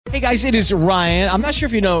Hey guys, it is Ryan. I'm not sure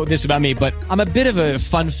if you know this about me, but I'm a bit of a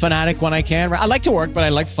fun fanatic when I can. I like to work, but I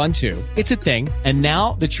like fun too. It's a thing. And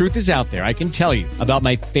now the truth is out there. I can tell you about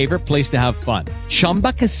my favorite place to have fun.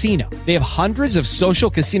 Chumba Casino. They have hundreds of social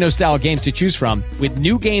casino style games to choose from with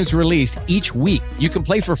new games released each week. You can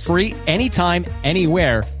play for free anytime,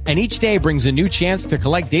 anywhere. And each day brings a new chance to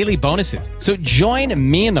collect daily bonuses. So join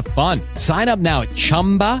me in the fun. Sign up now at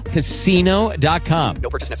ChumbaCasino.com. No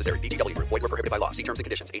purchase necessary. VGW. Void where prohibited by law. See terms and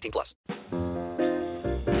conditions. 18+.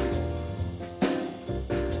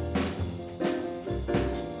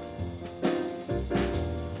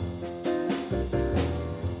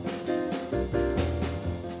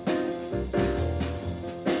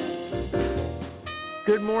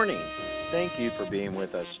 Good morning. Thank you for being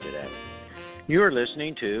with us today. You are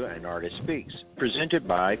listening to An Artist Speaks, presented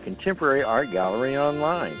by Contemporary Art Gallery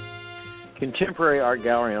Online. Contemporary Art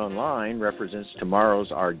Gallery Online represents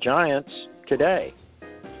tomorrow's art giants today.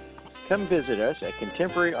 Come visit us at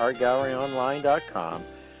contemporaryartgalleryonline.com,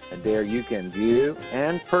 and there you can view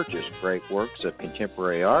and purchase great works of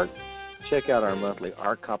contemporary art, check out our monthly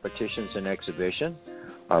art competitions and exhibition,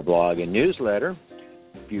 our blog and newsletter,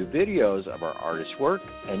 view videos of our artists' work,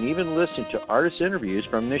 and even listen to artist interviews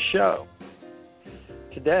from this show.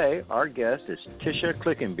 Today, our guest is Tisha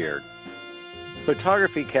Clinkenbeard.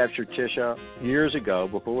 Photography captured Tisha years ago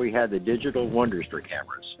before we had the digital wonders for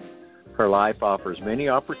cameras. Her life offers many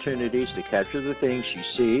opportunities to capture the things she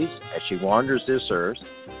sees as she wanders this earth,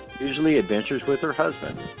 usually adventures with her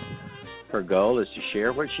husband. Her goal is to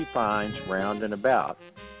share what she finds round and about,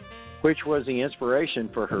 which was the inspiration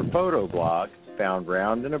for her photo blog, found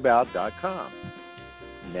roundandabout.com.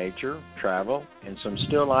 Nature, travel, and some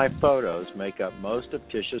still life photos make up most of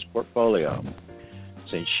Tisha's portfolio.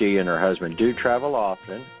 Since she and her husband do travel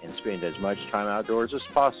often and spend as much time outdoors as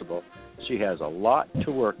possible, she has a lot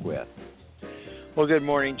to work with. Well, good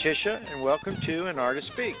morning, Tisha, and welcome to An Artist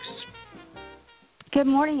Speaks. Good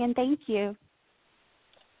morning, and thank you.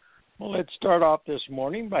 Well, let's start off this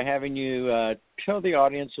morning by having you tell the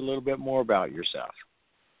audience a little bit more about yourself.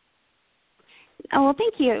 Oh, well,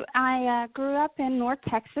 thank you. I grew up in North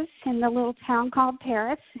Texas in the little town called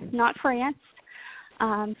Paris, not France.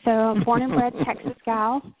 So I'm born and bred Texas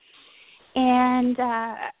gal. And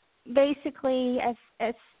basically, as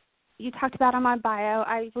you talked about on my bio,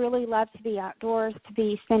 I really love to be outdoors, to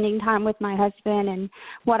be spending time with my husband and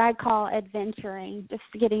what I call adventuring, just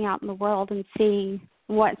getting out in the world and seeing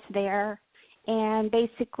what's there. And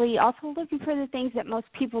basically also looking for the things that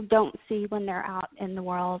most people don't see when they're out in the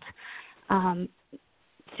world.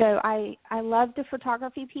 So I love the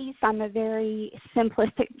photography piece. I'm a very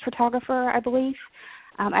simplistic photographer, I believe.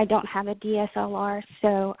 I don't have a DSLR,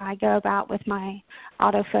 so I go about with my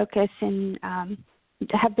autofocus and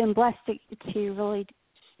have been blessed to really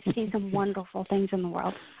see some wonderful things in the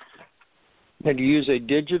world. Now, do you use a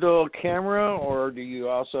digital camera or do you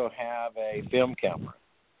also have a film camera?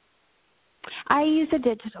 I use a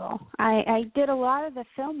digital. I did a lot of the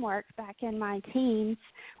film work back in my teens,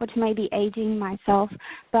 which may be aging myself,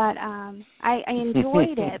 but I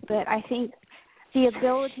enjoyed it. But I think the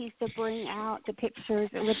abilities to bring out the pictures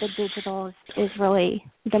with the digital is really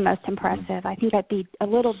the most impressive. I think I'd be a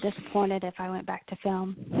little disappointed if I went back to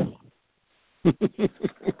film.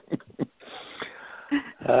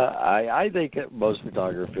 I think that most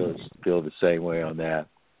photographers feel the same way on that.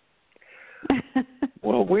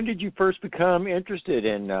 Well, when did you first become interested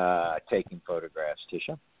in taking photographs,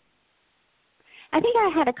 Tisha? I think I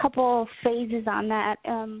had a couple phases on that.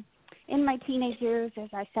 In my teenage years, as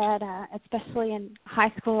I said, especially in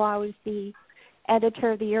high school, I was the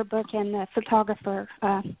editor of the yearbook and the photographer,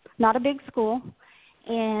 not a big school.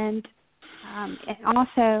 And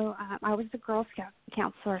also, I was the Girl Scout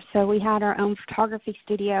counselor, so we had our own photography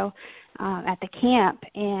studio at the camp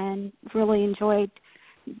and really enjoyed,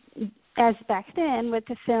 as back then with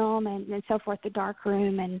the film and so forth, the dark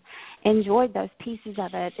room, and enjoyed those pieces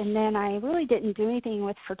of it. And then I really didn't do anything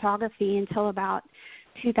with photography until about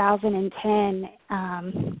 2010.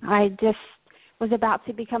 I just was about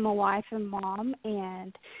to become a wife and mom,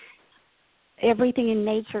 and everything in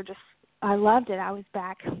nature I loved it. I was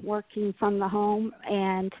back working from the home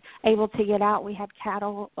and able to get out. We had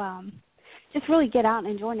cattle, just really get out and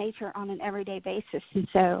enjoy nature on an everyday basis. And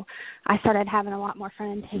so I started having a lot more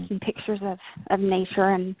fun taking pictures of nature.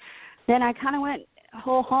 And then I kind of went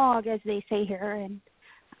whole hog, as they say here, and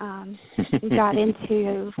got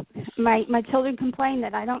into my children complain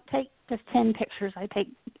that I don't take just 10 pictures. I take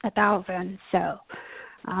 1,000. So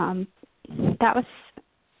that was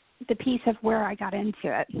the piece of where I got into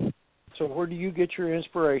it. So where do you get your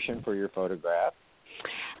inspiration for your photograph?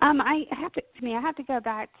 I have to go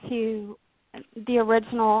back to the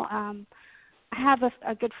original. I have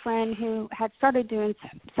a good friend who had started doing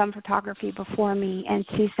some photography before me, and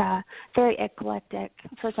she's a very eclectic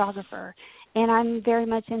photographer. And I'm very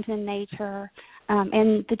much into nature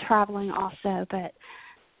and the traveling also. But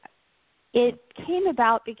it came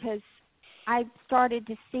about because I started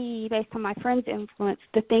to see, based on my friend's influence,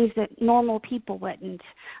 the things that normal people wouldn't.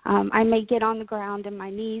 I may get on the ground in my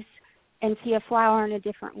knees and see a flower in a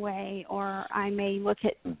different way, or I may look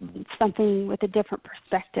at something with a different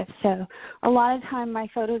perspective. So a lot of time my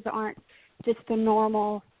photos aren't just the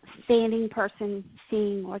normal standing person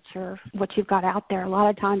seeing what you've got out there. A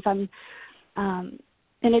lot of times I'm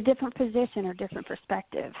in a different position or different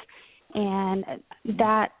perspective, and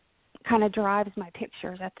that kind of drives my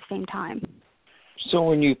pictures at the same time. So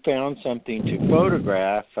when you found something to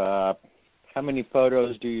photograph, how many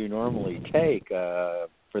photos do you normally take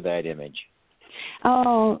for that image?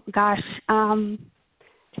 Oh, gosh.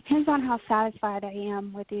 Depends on how satisfied I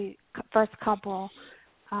am with the first couple.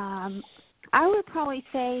 I would probably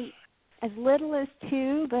say as little as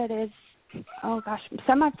 2, but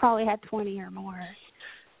some I've probably had 20 or more.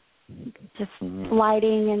 Just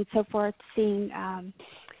lighting and so forth, seeing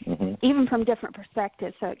even from different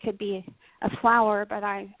perspectives. So it could be a flower, but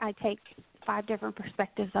I take 5 different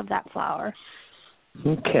perspectives of that flower.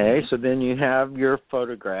 Okay, so then you have your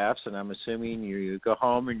photographs, and I'm assuming you go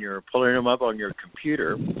home and you're pulling them up on your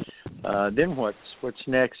computer. Then what's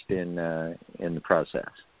next in the process?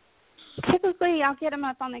 Typically, I'll get them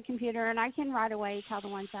up on the computer, and I can right away tell the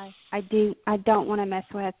ones I don't want to mess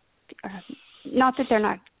with. Not that they're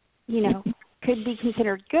not, could be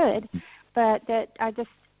considered good, but that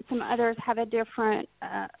some others have a different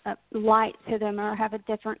light to them or have a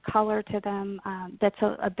different color to them that's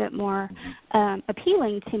a bit more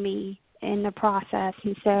appealing to me in the process.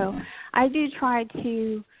 And so I do try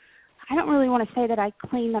to, I don't really want to say that I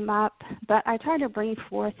clean them up, but I try to bring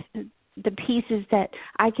forth the pieces that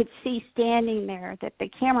I could see standing there that the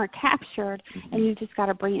camera captured, and you just got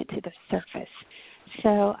to bring it to the surface.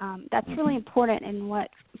 So that's really important in what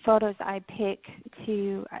photos I pick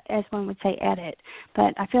to, as one would say, edit.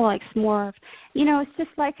 But I feel like it's more of, it's just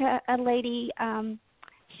like a lady,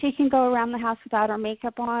 she can go around the house without her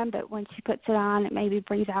makeup on, but when she puts it on, it maybe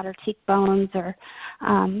brings out her cheekbones or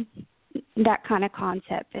that kind of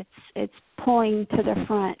concept. It's pulling to the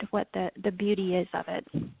front what the beauty is of it.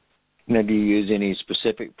 Now, do you use any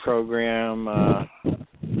specific program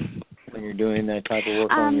when you're doing that type of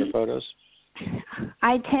work on your photos?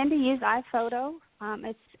 I tend to use iPhoto.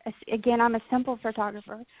 Again, I'm a simple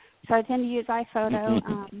photographer, so I tend to use iPhoto.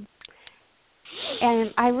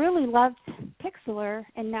 And I really loved Pixlr,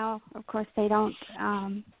 and now, of course, they don't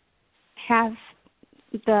have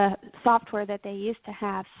the software that they used to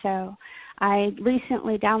have. So I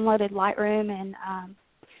recently downloaded Lightroom, and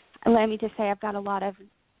let me just say I've got a lot of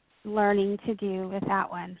learning to do with that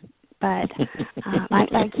one. But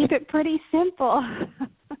I keep it pretty simple.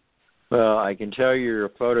 Well, I can tell your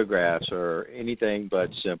photographs are anything but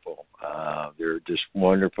simple. They're just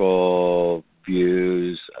wonderful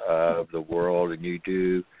views of the world, and you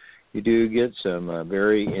do get some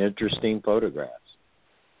very interesting photographs.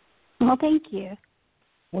 Well, thank you.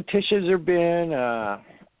 Well, Tisha, has there been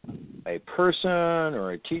a person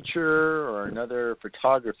or a teacher or another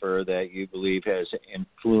photographer that you believe has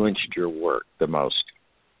influenced your work the most?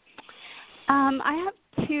 I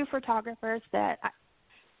have 2 photographers that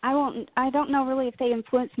I don't know really if they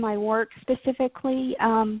influenced my work specifically,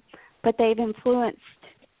 but they've influenced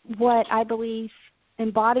what I believe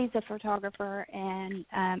embodies a photographer and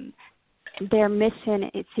their mission.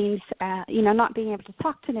 It seems, not being able to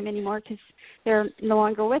talk to them anymore because they're no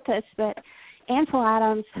longer with us. But Ansel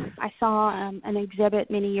Adams, I saw an exhibit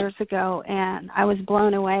many years ago, and I was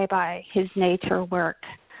blown away by his nature work.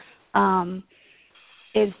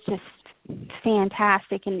 It's just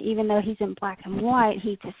fantastic, and even though he's in black and white,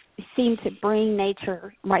 he just seemed to bring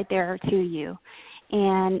nature right there to you.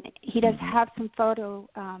 And he does have some photo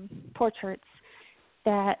portraits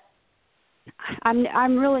that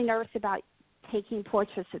I'm really nervous about taking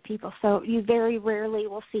portraits of people, so you very rarely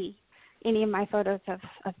will see any of my photos of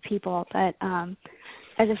people. But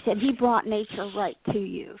as I said, he brought nature right to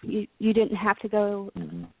you. You didn't have to go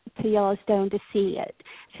to Yellowstone to see it.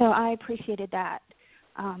 So I appreciated that.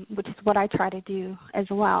 Which is what I try to do as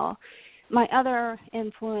well. My other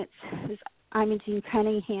influence is Imogen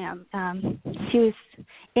Cunningham. She was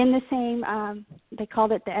in the same, they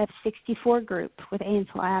called it the F-64 group with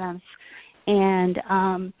Ansel Adams. And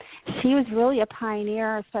she was really a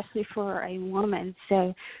pioneer, especially for a woman.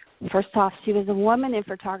 So first off, she was a woman in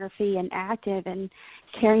photography and active, and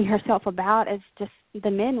carrying herself about as just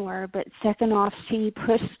the men were, but second off, she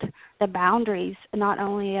pushed the boundaries not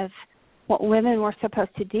only of what women were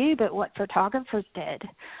supposed to do, but what photographers did.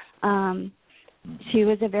 She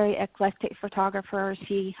was a very eclectic photographer.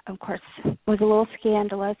 She, of course, was a little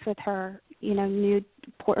scandalous with her, nude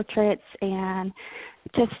portraits and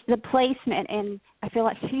just the placement. And I feel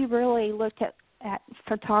like she really looked at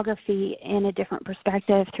photography in a different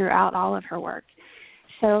perspective throughout all of her work.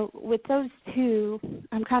 So with those two,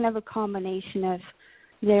 I'm kind of a combination of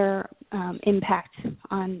their impact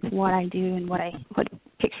on what I do and what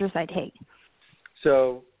pictures I take.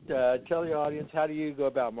 So tell the audience, how do you go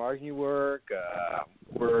about marketing your work?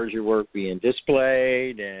 Where is your work being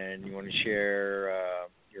displayed? And you want to share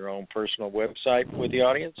your own personal website with the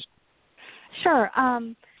audience? Sure.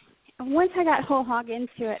 Once I got whole hog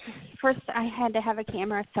into it, first I had to have a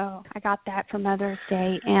camera, so I got that for Mother's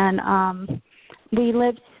Day. And we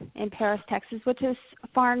lived in Paris, Texas, which is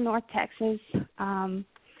far north Texas.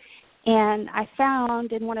 And I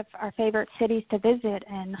found in one of our favorite cities to visit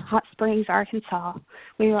in Hot Springs, Arkansas.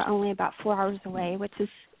 We were only about 4 hours away, which is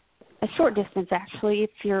a short distance, actually, if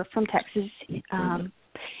you're from Texas.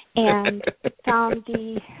 And found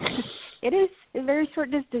it is a very short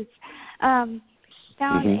distance. Found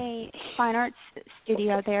a fine arts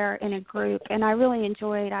studio there in a group, and I really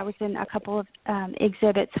enjoyed. I was in a couple of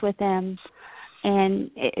exhibits with them, and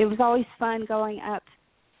it was always fun going up,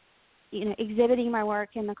 exhibiting my work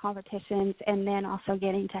in the competitions, and then also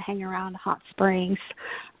getting to hang around Hot Springs.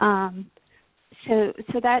 So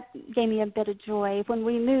that gave me a bit of joy. When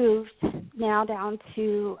we moved now down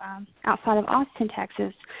to outside of Austin,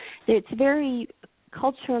 Texas, it's very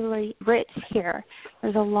culturally rich here.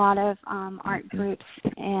 There's a lot of art groups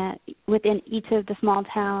and within each of the small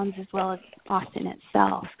towns as well as Austin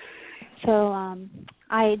itself. So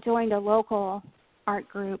I joined a local art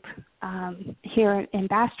group here in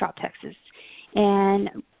Bastrop, Texas, and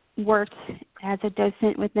worked as a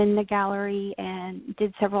docent within the gallery and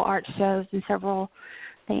did several art shows and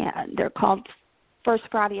they're called First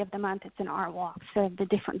Friday of the month. It's an art walk. So the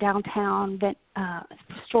different downtown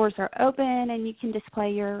stores are open and you can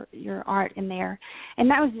display your art in there. And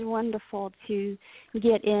that was wonderful to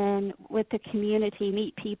get in with the community,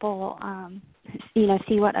 meet people,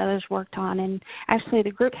 see what others worked on. And actually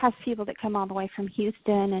the group has people that come all the way from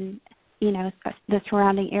Houston and, the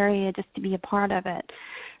surrounding area just to be a part of it.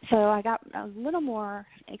 So I got a little more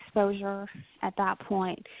exposure at that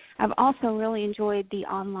point. I've also really enjoyed the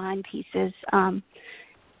online pieces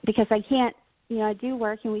because I can't, I do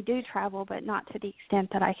work and we do travel, but not to the extent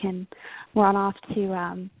that I can run off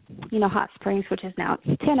to, Hot Springs, which is now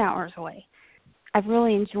 10 hours away. I've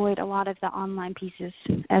really enjoyed a lot of the online pieces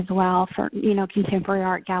as well for, Contemporary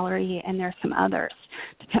Art Gallery, and there's some others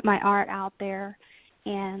to put my art out there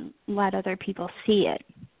and let other people see it.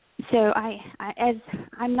 So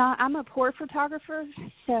I'm a poor photographer,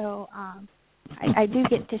 so I do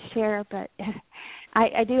get to share, but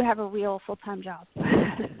I do have a real full-time job.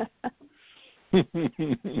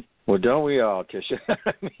 Well, don't we all, Tisha?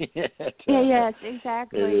 Yes,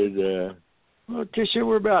 exactly. It is, well, Tisha,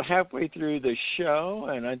 we're about halfway through the show,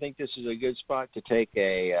 and I think this is a good spot to take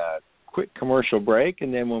a quick commercial break,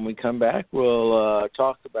 and then when we come back, we'll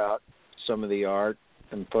talk about some of the art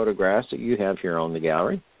and photographs that you have here on the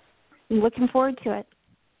gallery. I'm looking forward to it.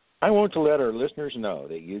 I want to let our listeners know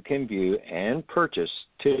that you can view and purchase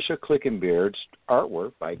Tisha Clinkenbeard's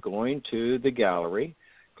artwork by going to the gallery,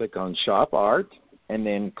 click on Shop Art, and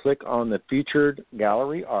then click on the Featured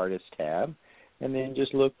Gallery Artist tab, and then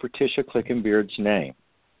just look for Tisha Clinkenbeard's name.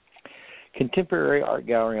 Contemporary Art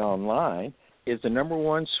Gallery Online is the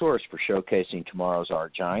 #1 source for showcasing tomorrow's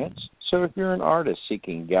art giants. So if you're an artist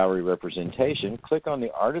seeking gallery representation, click on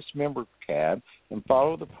the Artist Member tab and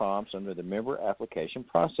follow the prompts under the Member Application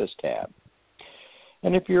Process tab.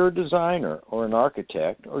 And if you're a designer or an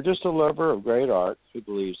architect or just a lover of great art who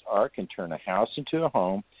believes art can turn a house into a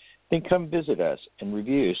home, then come visit us and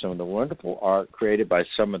review some of the wonderful art created by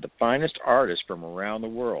some of the finest artists from around the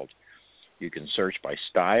world. You can search by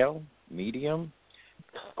style, medium,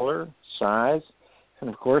 color, size, and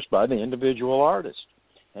of course by the individual artist.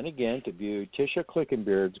 And again, to view Tisha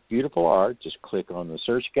Clinkenbeard's beautiful art, just click on the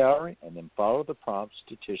search gallery and then follow the prompts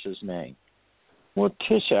to Tisha's name. Well,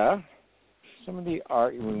 Tisha, some of the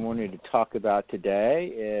art we wanted to talk about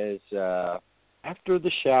today is After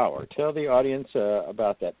the Shower. Tell the audience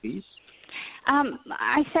about that piece.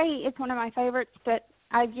 I say it's one of my favorites, but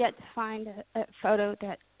I've yet to find a photo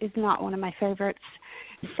that is not one of my favorites.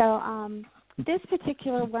 So this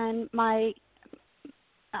particular one, my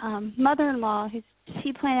mother-in-law,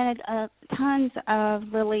 she planted tons of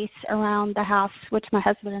lilies around the house, which my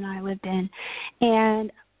husband and I lived in.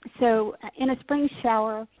 And so in a spring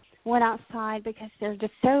shower, went outside because they're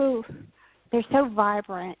so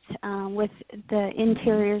vibrant with the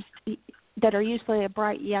interiors that are usually a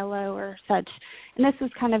bright yellow or such. And this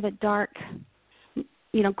was kind of a dark,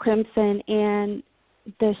 crimson, and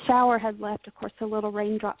the shower had left, of course, the little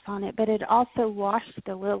raindrops on it, but it also washed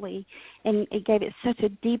the lily, and it gave it such a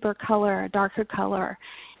deeper color, a darker color,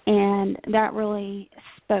 and that really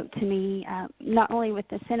spoke to me, not only with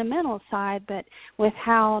the sentimental side, but with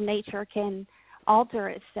how nature can alter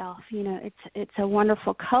itself. It's a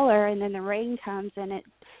wonderful color, and then the rain comes and it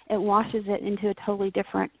washes it into a totally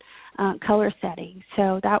different color setting.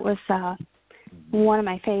 So that was one of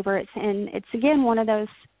my favorites, and it's again one of those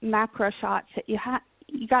macro shots that you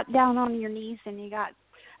got down on your knees and you got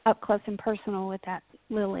up close and personal with that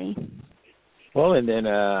lily. Well, and then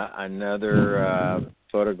another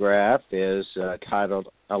photograph is titled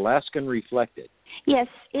 "Alaskan Reflected." Yes,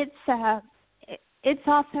 it's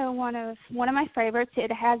also one of my favorites.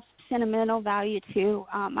 It has sentimental value too.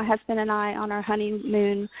 My husband and I, on our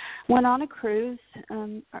honeymoon, went on a cruise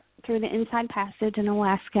through the Inside Passage in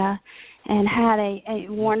Alaska and had a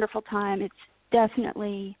wonderful time. It's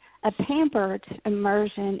definitely a pampered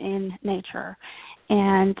immersion in nature.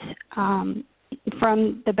 And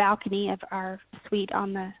from the balcony of our suite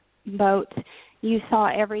on the boat, you saw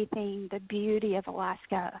everything, the beauty of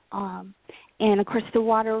Alaska. And, of course, the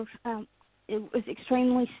water, it was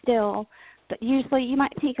extremely still. But usually you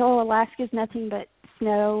might think, Alaska's nothing but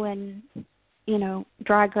snow and,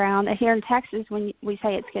 dry ground. Here in Texas, when we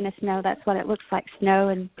say it's going to snow, that's what it looks like, snow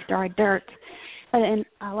and dry dirt. But in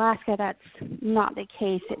Alaska, that's not the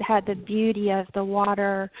case. It had the beauty of the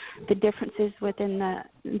water, the differences within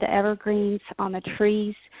the evergreens on the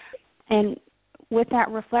trees. And with that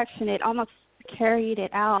reflection, it almost carried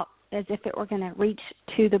it out as if it were going to reach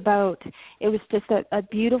to the boat. It was just a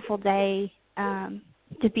beautiful day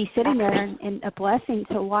to be sitting there, and a blessing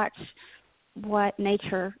to watch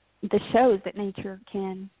the shows that nature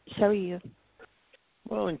can show you.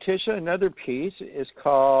 Well, and Tisha, another piece is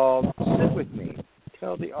called "Sit With Me."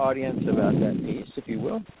 Tell the audience about that piece, if you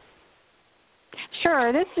will.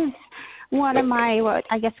 Sure. This is one of my, what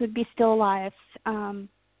I guess would be still lifes.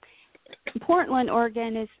 Portland,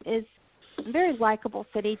 Oregon is a very likable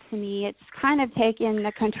city to me. It's kind of taking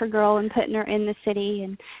the country girl and putting her in the city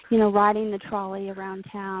and, riding the trolley around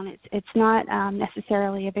town. It's not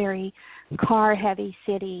necessarily a very car-heavy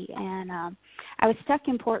city. And I was stuck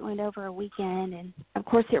in Portland over a weekend, and, of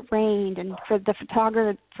course, it rained. And for the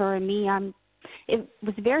photographer and me, it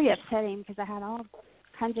was very upsetting because I had all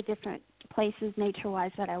kinds of different places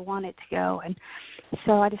nature-wise that I wanted to go. And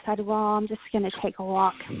so I decided, I'm just going to take a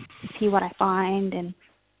walk, see what I find, and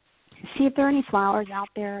see if there are any flowers out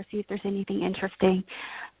there, see if there's anything interesting.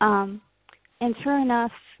 And sure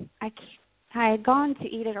enough, I had gone to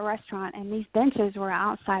eat at a restaurant, and these benches were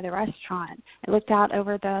outside the restaurant. I looked out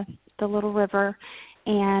over the little river,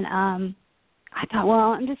 and I thought,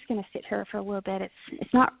 I'm just going to sit here for a little bit.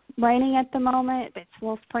 It's not raining at the moment, but it's a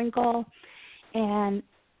little sprinkle. And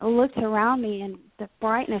I looked around me, and the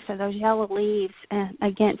brightness of those yellow leaves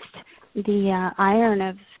against the iron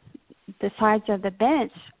of the sides of the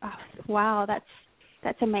bench, wow,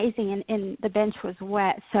 that's amazing. And the bench was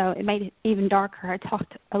wet, so it made it even darker. I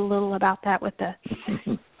talked a little about that with the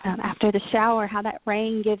after the shower, how that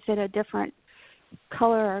rain gives it a different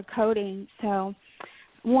color or coating. So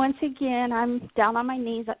once again, I'm down on my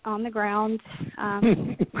knees on the ground,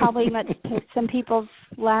 probably much to some people's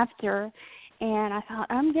laughter. And I thought,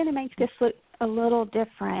 I'm going to make this look a little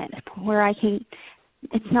different, where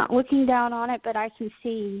it's not looking down on it, but I can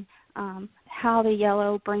see how the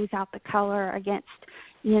yellow brings out the color against,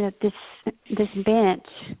 this bench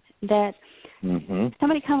that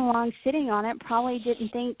somebody come along sitting on it probably didn't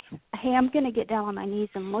think, hey, I'm going to get down on my knees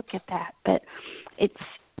and look at that. But it's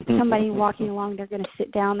somebody walking along, they're going to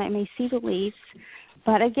sit down, they may see the leaves.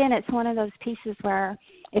 But again, it's one of those pieces where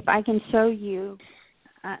if I can show you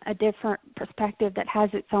a different perspective that has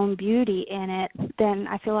its own beauty in it, then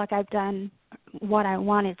I feel like I've done what I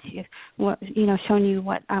wanted to, shown you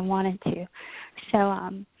what I wanted to. So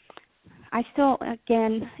I still,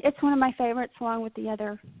 again, it's one of my favorites along with the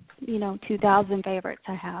other, 2,000 favorites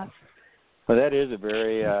I have. Well, that is a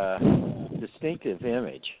very distinctive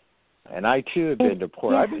image. And I, too, have been to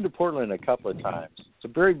Portland. Yeah. I've been to Portland a couple of times. It's a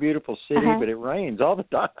very beautiful city, but it rains all the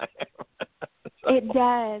time. It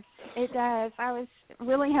does. It does. I was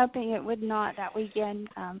really hoping it would not that weekend.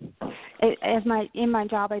 In my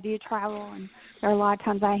job, I do travel, and there are a lot of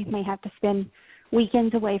times I may have to spend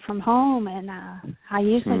weekends away from home, and I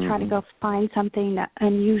usually try to go find something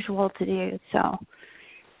unusual to do. So.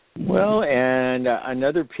 Well, and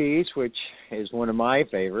another piece, which is one of my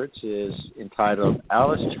favorites, is entitled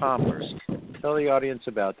Alice Chalmers. Tell the audience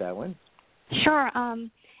about that one. Sure.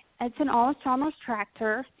 It's an Alice Chalmers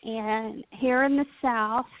tractor, and here in the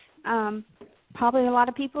South, probably a lot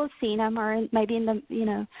of people have seen them, or maybe in the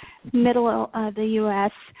middle of the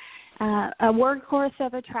U.S. A workhorse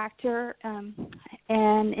of a tractor,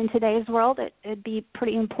 and in today's world, it'd be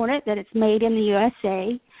pretty important that it's made in the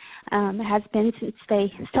USA. It has been since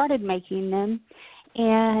they started making them.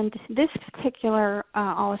 And this particular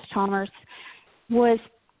Alice Chalmers was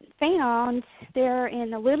found there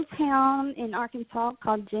in a little town in Arkansas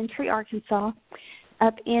called Gentry, Arkansas,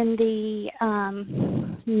 up in the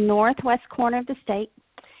northwest corner of the state.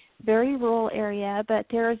 Very rural area, but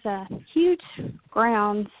there's a huge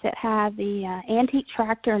grounds that have the antique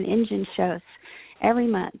tractor and engine shows every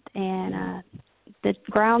month, and the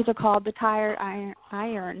grounds are called the Tire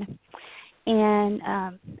Iron, and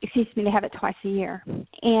they have it twice a year.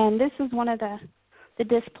 And this was one of the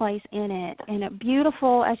displays in it, and a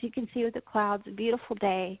beautiful, as you can see with the clouds, a beautiful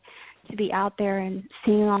day to be out there and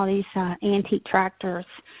seeing all these antique tractors.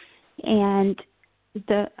 And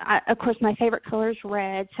of course, my favorite color is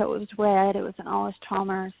red, so it was red. It was an Alice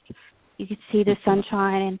Chalmers. You could see the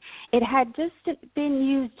sunshine, and it had just been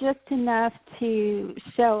used just enough to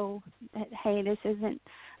show that, hey, this isn't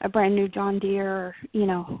a brand new John Deere,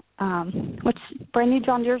 which brand new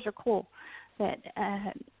John Deeres are cool. That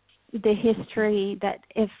the history, that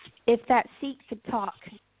if that seat could talk,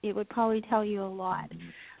 it would probably tell you a lot.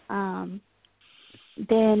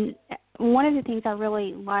 Then one of the things I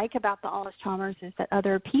really like about the Alice Chalmers is that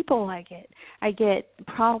other people like it. I get,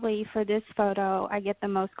 probably for this photo, I get the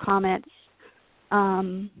most comments,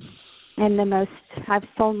 and I've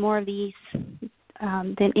sold more of these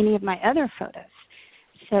than any of my other photos.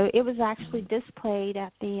 So it was actually displayed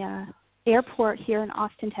at the airport here in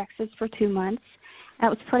Austin, Texas for 2 months. That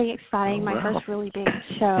was pretty exciting, my first really big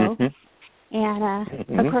show. And,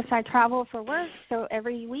 of course, I travel for work, so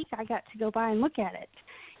every week I got to go by and look at it.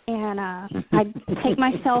 And I'd take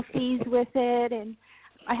my selfies with it, and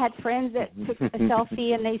I had friends that took a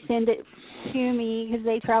selfie, and they send it to me because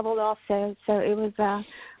they traveled also. So it was,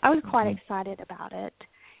 I was quite excited about it.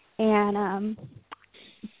 And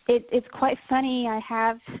it's quite funny. I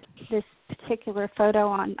have this particular photo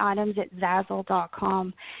on items at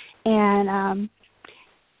Zazzle.com, and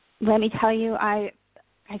let me tell you, I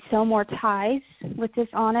sell more ties with this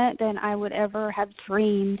on it than I would ever have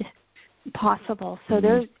dreamed possible. So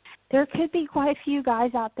there could be quite a few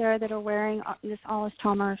guys out there that are wearing this Alice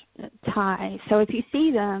Chalmers tie. So if you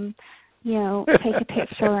see them, take a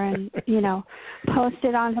picture and, post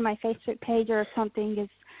it onto my Facebook page or something, because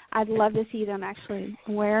I'd love to see them actually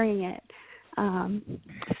wearing it.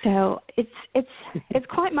 So it's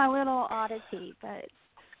quite my little oddity, but.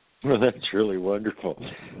 Well, that's really wonderful.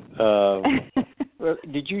 Well,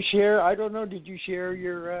 did you share? I don't know. Did you share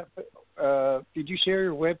your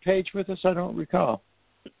web page with us? I don't recall.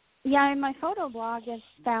 Yeah, my photo blog is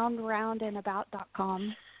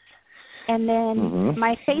foundroundandabout.com, and then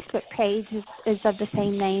my Facebook page is of the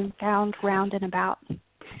same name, Found Round and About.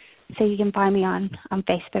 So you can find me on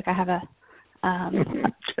Facebook. I have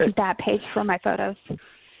that page for my photos.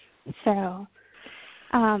 So.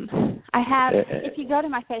 I have, if you go to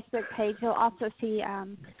my Facebook page, you'll also see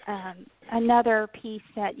another piece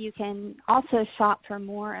that you can also shop for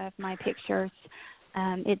more of my pictures.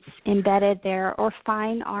 It's embedded there. Or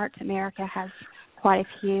Fine Art America has quite a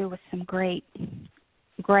few with some great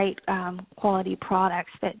quality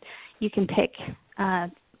products that you can pick.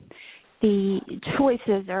 The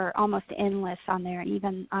choices are almost endless on there.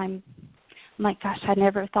 Even I'm like, gosh, I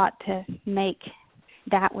never thought to make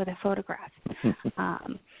that with a photograph.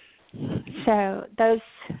 So those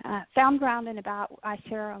Found Round and About, I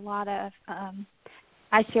share a lot of,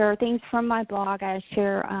 I share things from my blog. I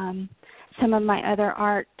share some of my other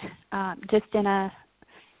art just in a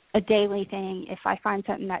daily thing. If I find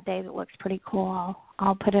something that day that looks pretty cool,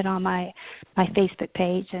 I'll put it on my Facebook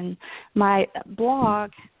page. And my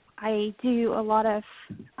blog, I do a lot of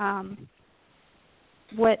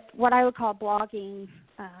what I would call blogging.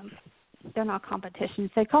 They're not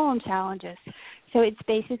competitions. They call them challenges. So it's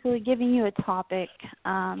basically giving you a topic.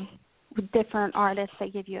 With different artists, they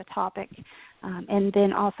give you a topic. And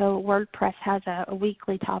then also WordPress has a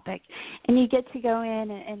weekly topic. And you get to go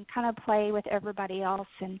in and kind of play with everybody else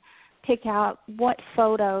and pick out what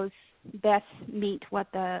photos best meet what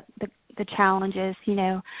the challenge is.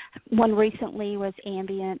 One recently was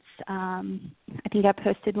ambience. I think I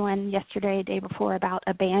posted one yesterday, day before, about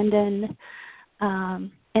abandon.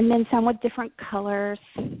 and then some with different colors.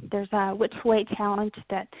 There's a which way challenge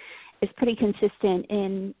that is pretty consistent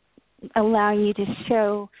in allowing you to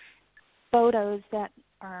show photos that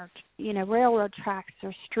are, railroad tracks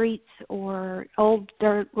or streets or old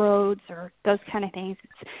dirt roads or those kind of things.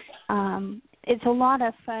 It's a lot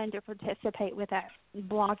of fun to participate with that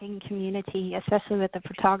blogging community, especially with the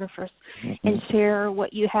photographers, and share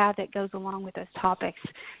what you have that goes along with those topics.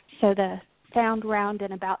 So the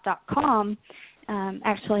foundroundandabout.com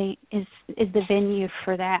actually is the venue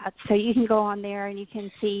for that. So you can go on there and you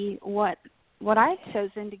can see what I've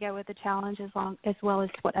chosen to go with the challenge as well as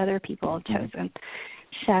what other people have chosen.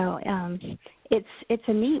 So it's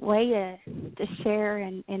a neat way to share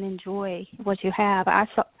and enjoy what you have. I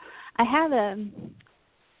have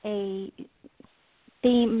a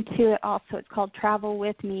theme to it also. It's called Travel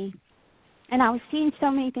With Me. And I was seeing so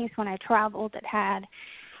many things when I traveled that had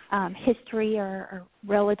history or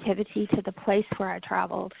relativity to the place where I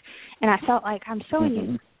traveled. And I felt like I'm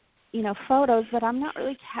showing you, photos, but I'm not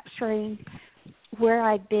really capturing where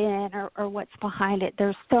I've been or what's behind it.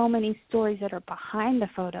 There's so many stories that are behind the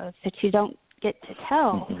photos that you don't get to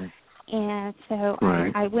tell. And so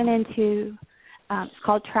I went into, it's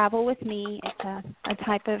called Travel With Me. It's a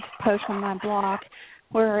type of post on my blog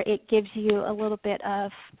where it gives you a little bit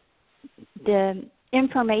of the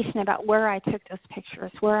information about where I took those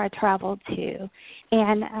pictures, where I traveled to.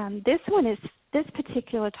 And this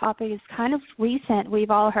particular topic is kind of recent.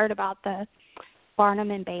 We've all heard about the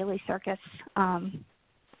Barnum and Bailey Circus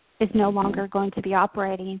is no longer going to be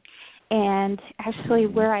operating. And actually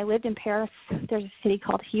where I lived in Paris, there's a city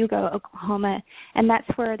called Hugo, Oklahoma, and that's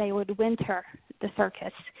where they would winter the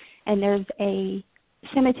circus. And there's a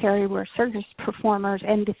cemetery where circus performers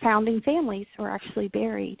and the founding families were actually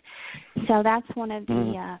buried. So that's one of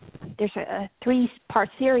the, there's a 3-part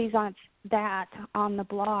series on that on the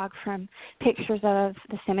blog, from pictures of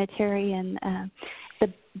the cemetery and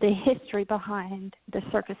the history behind the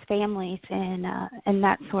circus families and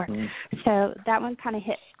that sort. So that one kind of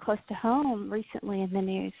hit close to home recently in the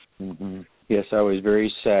news. Yes, I was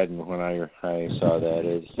very saddened when I saw that.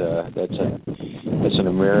 That's an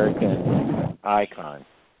American icon.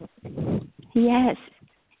 Yes,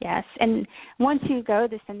 and once you go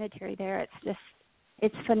to the cemetery there,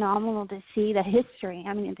 it's phenomenal to see the history.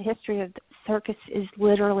 I mean, the history of the circus is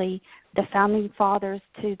literally the founding fathers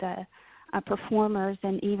to the performers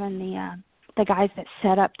and even the guys that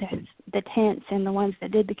set up the tents and the ones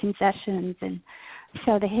that did the concessions. And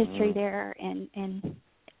so the history there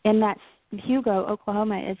and that's Hugo,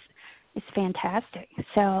 Oklahoma is fantastic.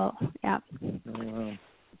 So, yeah.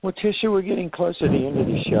 Well, Tisha, we're getting close to the end of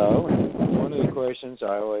the show. And one of the questions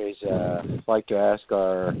I always like to ask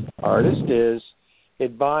our artists is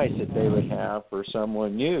advice that they would have for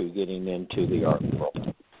someone new getting into the art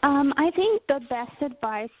world. I think the best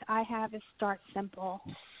advice I have is start simple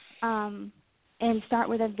and start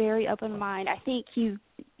with a very open mind. I think you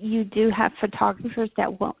do have photographers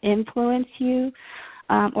that will influence you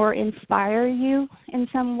or inspire you in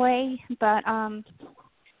some way, but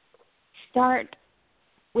start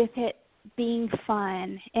with it being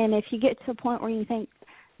fun. And if you get to a point where you think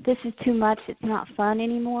this is too much, it's not fun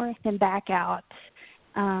anymore, then back out.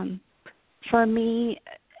 For me,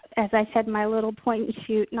 as I said, my little point and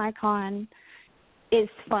shoot Nikon is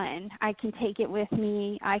fun. I can take it with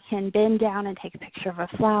me. I can bend down and take a picture of a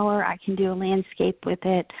flower. I can do a landscape with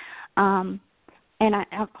it. And I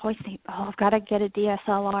always think, I've got to get a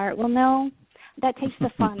DSLR. Well, no, that takes the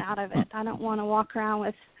fun out of it. I don't want to walk around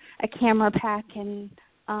with a camera pack and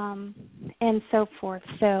so forth.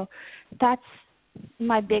 So that's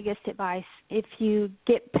my biggest advice. If you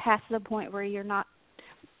get past the point where you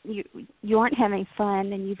aren't having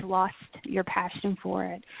fun and you've lost your passion for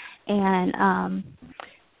it. And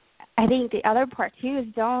I think the other part too is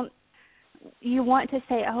you want to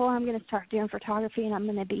say, I'm going to start doing photography and I'm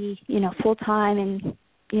going to be, full time in,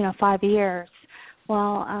 5 years.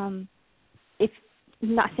 Well, if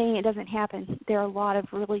I'm not saying it doesn't happen, there are a lot of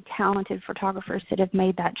really talented photographers that have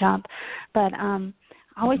made that jump, but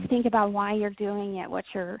always think about why you're doing it, what's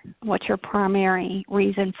your primary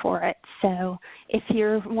reason for it. So if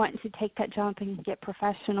you're wanting to take that jump and get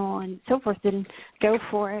professional and so forth, then go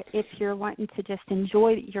for it. If you're wanting to just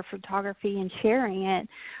enjoy your photography and sharing it,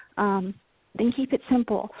 then keep it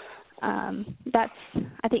simple. That's,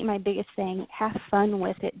 I think, my biggest thing. Have fun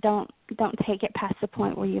with it. Don't take it past the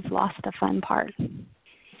point where you've lost the fun part.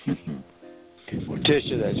 Well,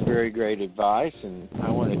 Tisha, that's very great advice, and I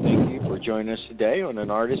want to thank you for joining us today on An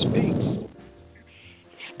Artist Speaks.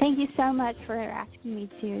 Thank you so much for asking me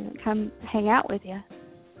to come hang out with you.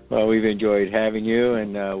 Well, we've enjoyed having you,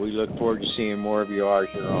 and we look forward to seeing more of your art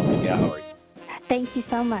here on the gallery. Thank you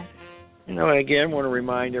so much. And again, want to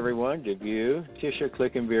remind everyone to view Tisha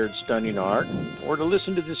Clinkenbeard's stunning art, or to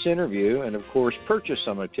listen to this interview, and of course purchase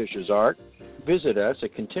some of Tisha's art. Visit us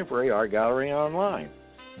at Contemporary Art Gallery online.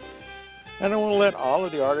 And I want to let all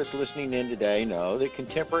of the artists listening in today know that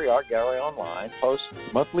Contemporary Art Gallery Online posts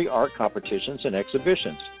monthly art competitions and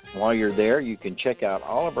exhibitions. While you're there, you can check out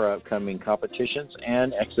all of our upcoming competitions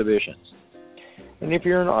and exhibitions. And if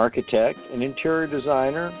you're an architect, an interior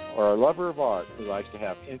designer, or a lover of art who likes to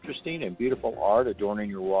have interesting and beautiful art adorning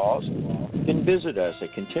your walls, then visit us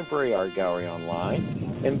at Contemporary Art Gallery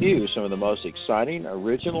Online and view some of the most exciting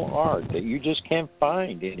original art that you just can't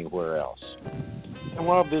find anywhere else. And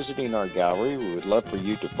while visiting our gallery, we would love for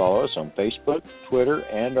you to follow us on Facebook, Twitter,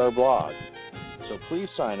 and our blog. So please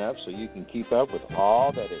sign up so you can keep up with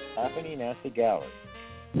all that is happening at the gallery.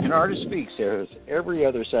 And Artist Speaks airs every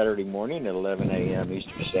other Saturday morning at 11 a.m.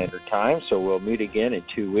 Eastern Standard Time, so we'll meet again in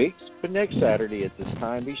 2 weeks. But next Saturday at this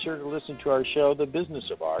time, be sure to listen to our show, The Business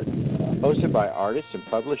of Art, hosted by artist and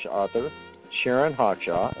published author Sharon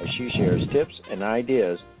Hawkshaw, as she shares tips and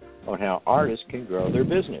ideas on how artists can grow their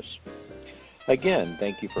business. Again,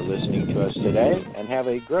 thank you for listening to us today, and have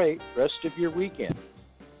a great rest of your weekend.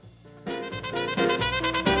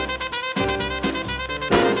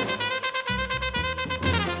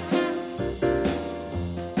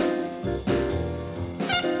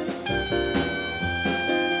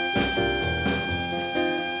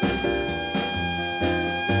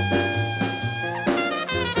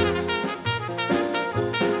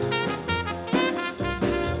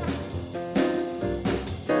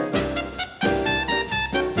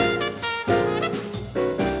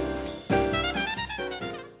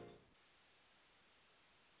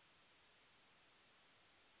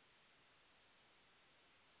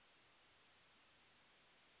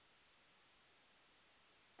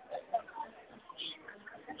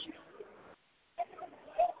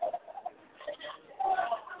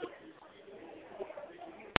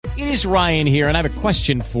 It is Ryan here, and I have a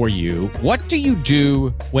question for you. What do you do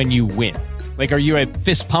when you win? Like, are you a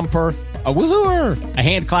fist pumper, a woohooer, a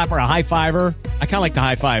hand clapper, a high fiver? I kind of like the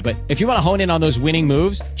high five, but if you want to hone in on those winning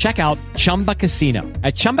moves, check out Chumba Casino.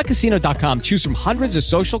 At ChumbaCasino.com, choose from hundreds of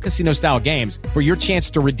social casino-style games for your chance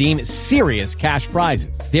to redeem serious cash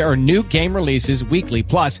prizes. There are new game releases weekly,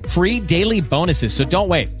 plus free daily bonuses. So don't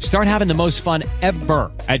wait. Start having the most fun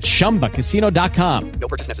ever at ChumbaCasino.com. No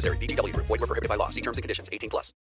purchase necessary. VGW Group. Void where prohibited by law. See terms and conditions. 18+.